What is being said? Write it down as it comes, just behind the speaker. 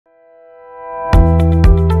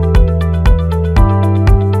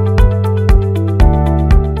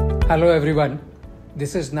Hello everyone,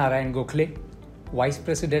 this is Narayan Gokhale, Vice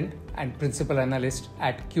President and Principal Analyst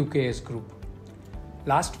at QKS Group.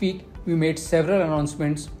 Last week, we made several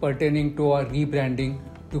announcements pertaining to our rebranding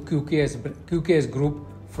to QKS Group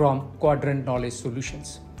from Quadrant Knowledge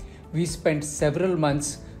Solutions. We spent several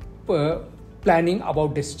months planning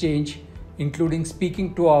about this change, including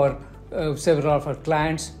speaking to several of our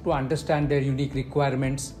clients to understand their unique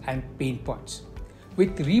requirements and pain points.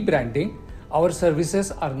 With rebranding, our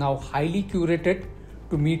services are now highly curated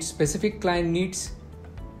to meet specific client needs.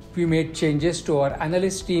 We made changes to our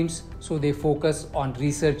analyst teams so they focus on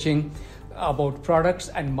researching about products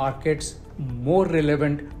and markets more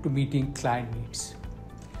relevant to meeting client needs.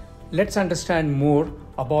 Let's understand more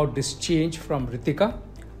about this change from Ritika,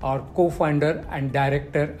 our co-founder and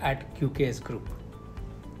director at QKS Group.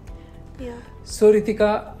 Yeah. So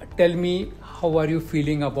Ritika, tell me, how are you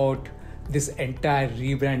feeling about this entire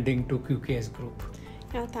rebranding to QKS Group?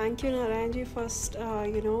 Yeah, thank you, Narayanji, first,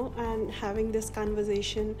 and having this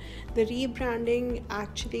conversation. The rebranding,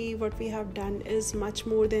 actually, what we have done is much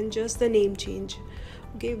more than just the name change.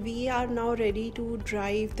 Okay, we are now ready to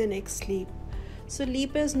drive the next leap. So,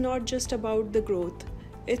 leap is not just about the growth;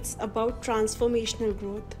 it's about transformational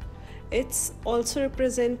growth. It's also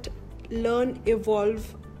represent learn,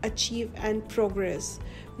 evolve, achieve, and progress.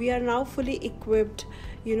 We are now fully equipped,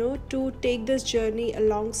 to take this journey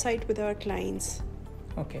alongside with our clients.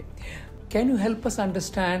 Okay. Can you help us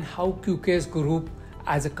understand how QKS Group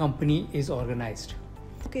as a company is organized?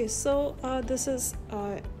 Okay, so this is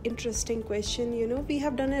an interesting question. We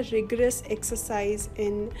have done a rigorous exercise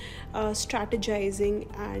in strategizing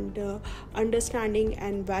and understanding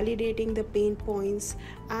and validating the pain points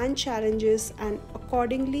and challenges, and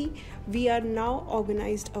accordingly, we are now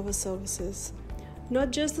organized our services.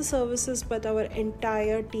 Not just the services, but our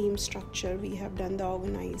entire team structure. We have done the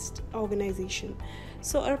organization.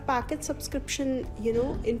 So our package subscription,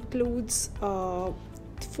 includes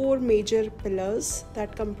 4 major pillars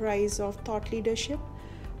that comprise of thought leadership,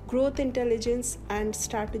 growth intelligence and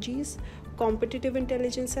strategies, competitive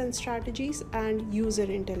intelligence and strategies, and user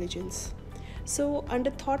intelligence. So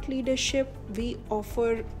under thought leadership, we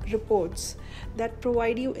offer reports that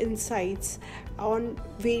provide you insights on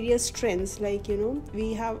various trends. Like,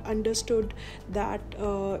 we have understood that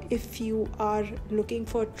if you are looking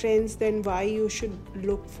for trends, then why you should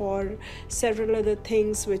look for several other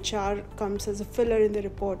things which comes as a filler in the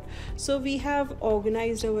report. So we have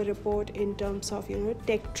organized our report in terms of,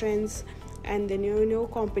 tech trends, and then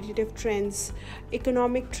competitive trends,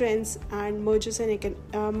 economic trends, and mergers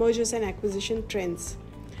and acquisition trends.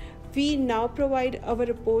 We now provide our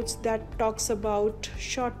reports that talks about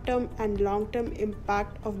short-term and long-term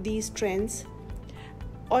impact of these trends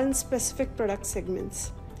on specific product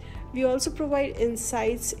segments. We also provide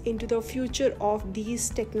insights into the future of these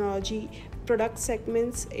technology product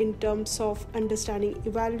segments in terms of understanding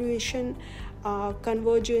evaluation,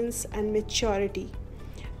 convergence, and maturity.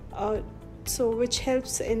 Which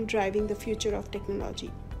helps in driving the future of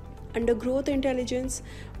technology. Under growth intelligence,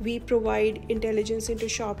 we provide intelligence into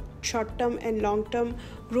short-term and long-term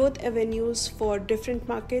growth avenues for different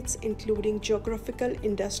markets, including geographical,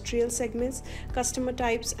 industrial segments, customer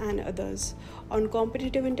types, and others. On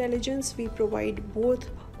competitive intelligence, we provide both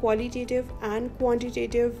qualitative and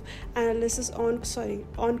quantitative analysis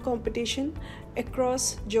on competition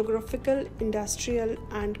across geographical, industrial,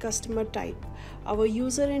 and customer type. Our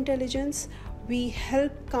user intelligence, we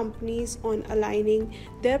help companies on aligning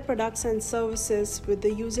their products and services with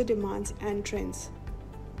the user demands and trends.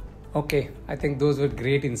 Okay, I think those were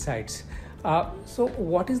great insights. So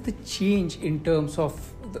what is the change in terms of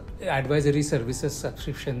the advisory services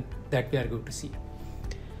subscription that we are going to see?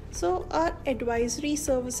 So our advisory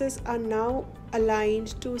services are now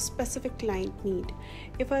aligned to specific client need.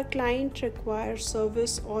 If our client requires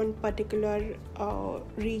service on particular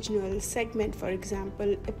regional segment, for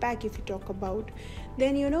example, APAC, if you talk about,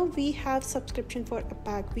 then we have subscription for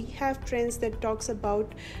APAC. We have trends that talks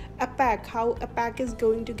about APAC, how APAC is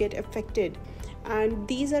going to get affected. And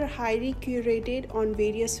these are highly curated on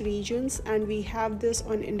various regions, and we have this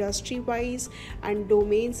on industry wise and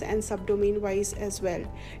domains and subdomain wise as well.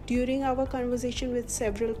 During our conversation with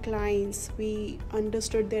several clients, we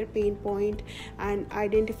understood their pain point and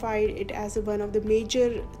identified it as one of the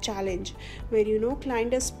major challenge, where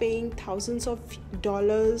client is paying thousands of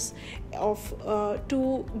dollars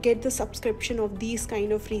to get the subscription of these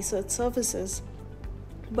kind of research services.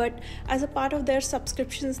 But as a part of their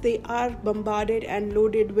subscriptions, they are bombarded and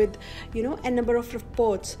loaded with a number of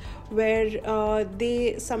reports where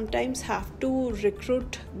they sometimes have to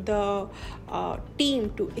recruit the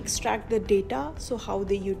team to extract the data, so how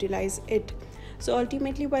they utilize it. So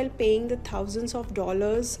ultimately, while paying the thousands of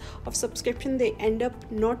dollars of subscription, they end up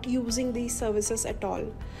not using these services at all.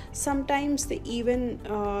 Sometimes they even,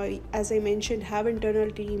 as I mentioned, have internal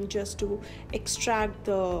team just to extract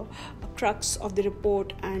the crux of the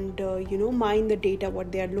report and mine the data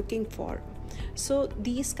what they are looking for. So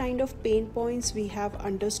these kind of pain points we have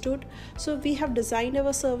understood. So we have designed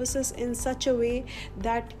our services in such a way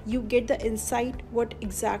that you get the insight what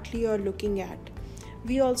exactly you're looking at.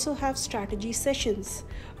 We also have strategy sessions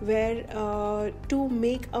where to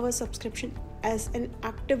make our subscription as an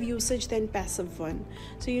active usage than passive one.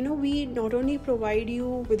 So we not only provide you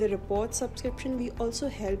with a report subscription, we also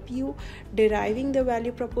help you deriving the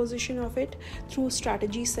value proposition of it through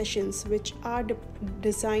strategy sessions, which are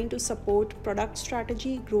designed to support product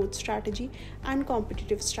strategy, growth strategy, and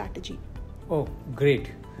competitive strategy. Oh,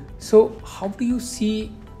 great. So how do you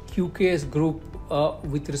see QKS Group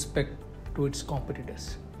with respect to its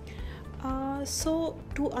competitors? So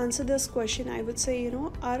to answer this question, I would say,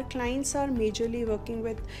 our clients are majorly working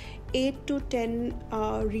with 8 to 10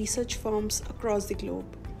 research firms across the globe,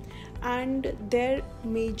 and their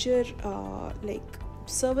major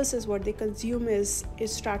services what they consume is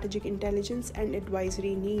strategic intelligence and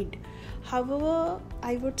advisory need. However,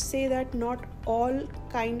 I would say that not all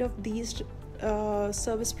kind of these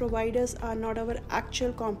service providers are not our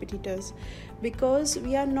actual competitors, because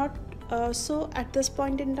we are not so at this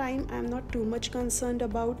point in time, I'm not too much concerned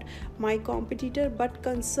about my competitor, but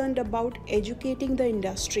concerned about educating the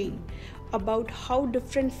industry about how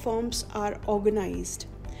different firms are organized.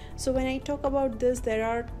 So when I talk about this, there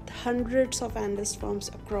are hundreds of analyst firms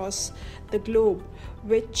across the globe,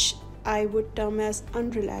 which I would term as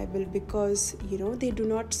unreliable, because they do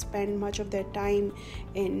not spend much of their time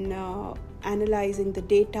in analyzing the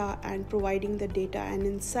data and providing the data and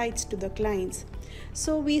insights to the clients.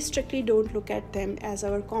 So we strictly don't look at them as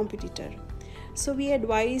our competitor. So we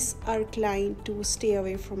advise our client to stay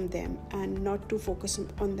away from them and not to focus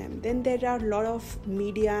on them. Then there are a lot of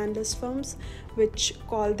media analyst firms which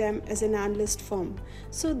call them as an analyst firm.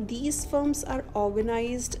 So these firms are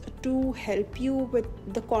organized to help you with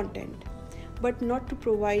the content, but not to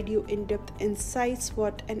provide you in-depth insights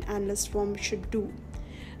what an analyst firm should do.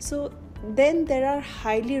 So then there are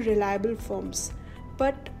highly reliable firms,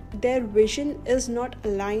 but their vision is not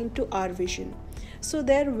aligned to our vision. So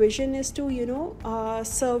their vision is to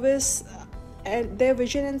service, and their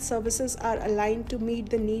vision and services are aligned to meet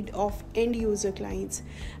the need of end user clients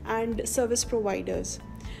and service providers.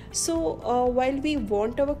 So while we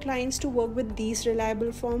want our clients to work with these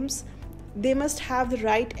reliable firms, they must have the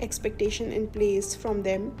right expectation in place from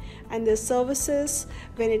them and the services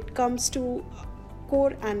when it comes to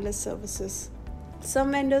core analyst services.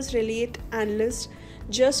 Some vendors relate analysts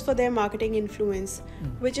just for their marketing influence,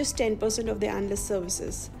 which is 10% of the analyst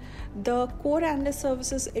services. The core analyst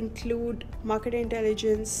services include market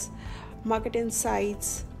intelligence, market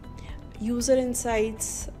insights, user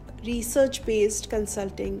insights, research-based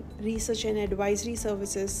consulting, research and advisory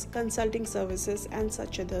services, consulting services, and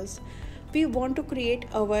such others. We want to create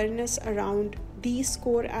awareness around these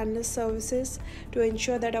core analyst services to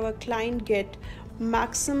ensure that our client get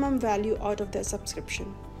maximum value out of their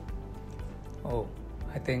subscription. Oh,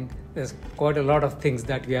 I think there's quite a lot of things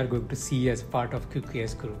that we are going to see as part of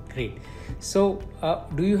QKS Group. Great. So,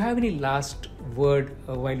 do you have any last word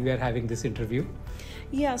while we are having this interview?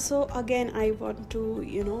 Yeah, so again, I want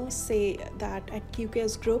to, say that at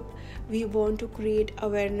QKS Group, we want to create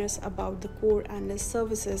awareness about the core analyst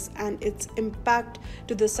services and its impact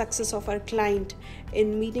to the success of our client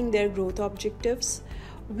in meeting their growth objectives.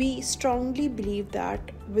 We strongly believe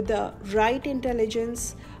that with the right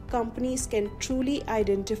intelligence, companies can truly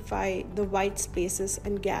identify the white spaces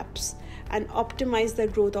and gaps and optimize their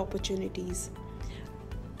growth opportunities.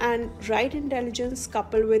 And right intelligence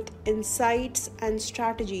coupled with insights and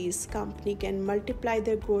strategies, company can multiply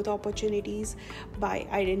their growth opportunities by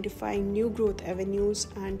identifying new growth avenues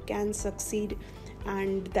and can succeed.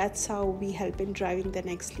 And that's how we help in driving the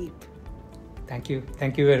next leap. Thank you.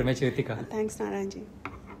 Thank you very much, Ritika. Thanks, Narayan ji.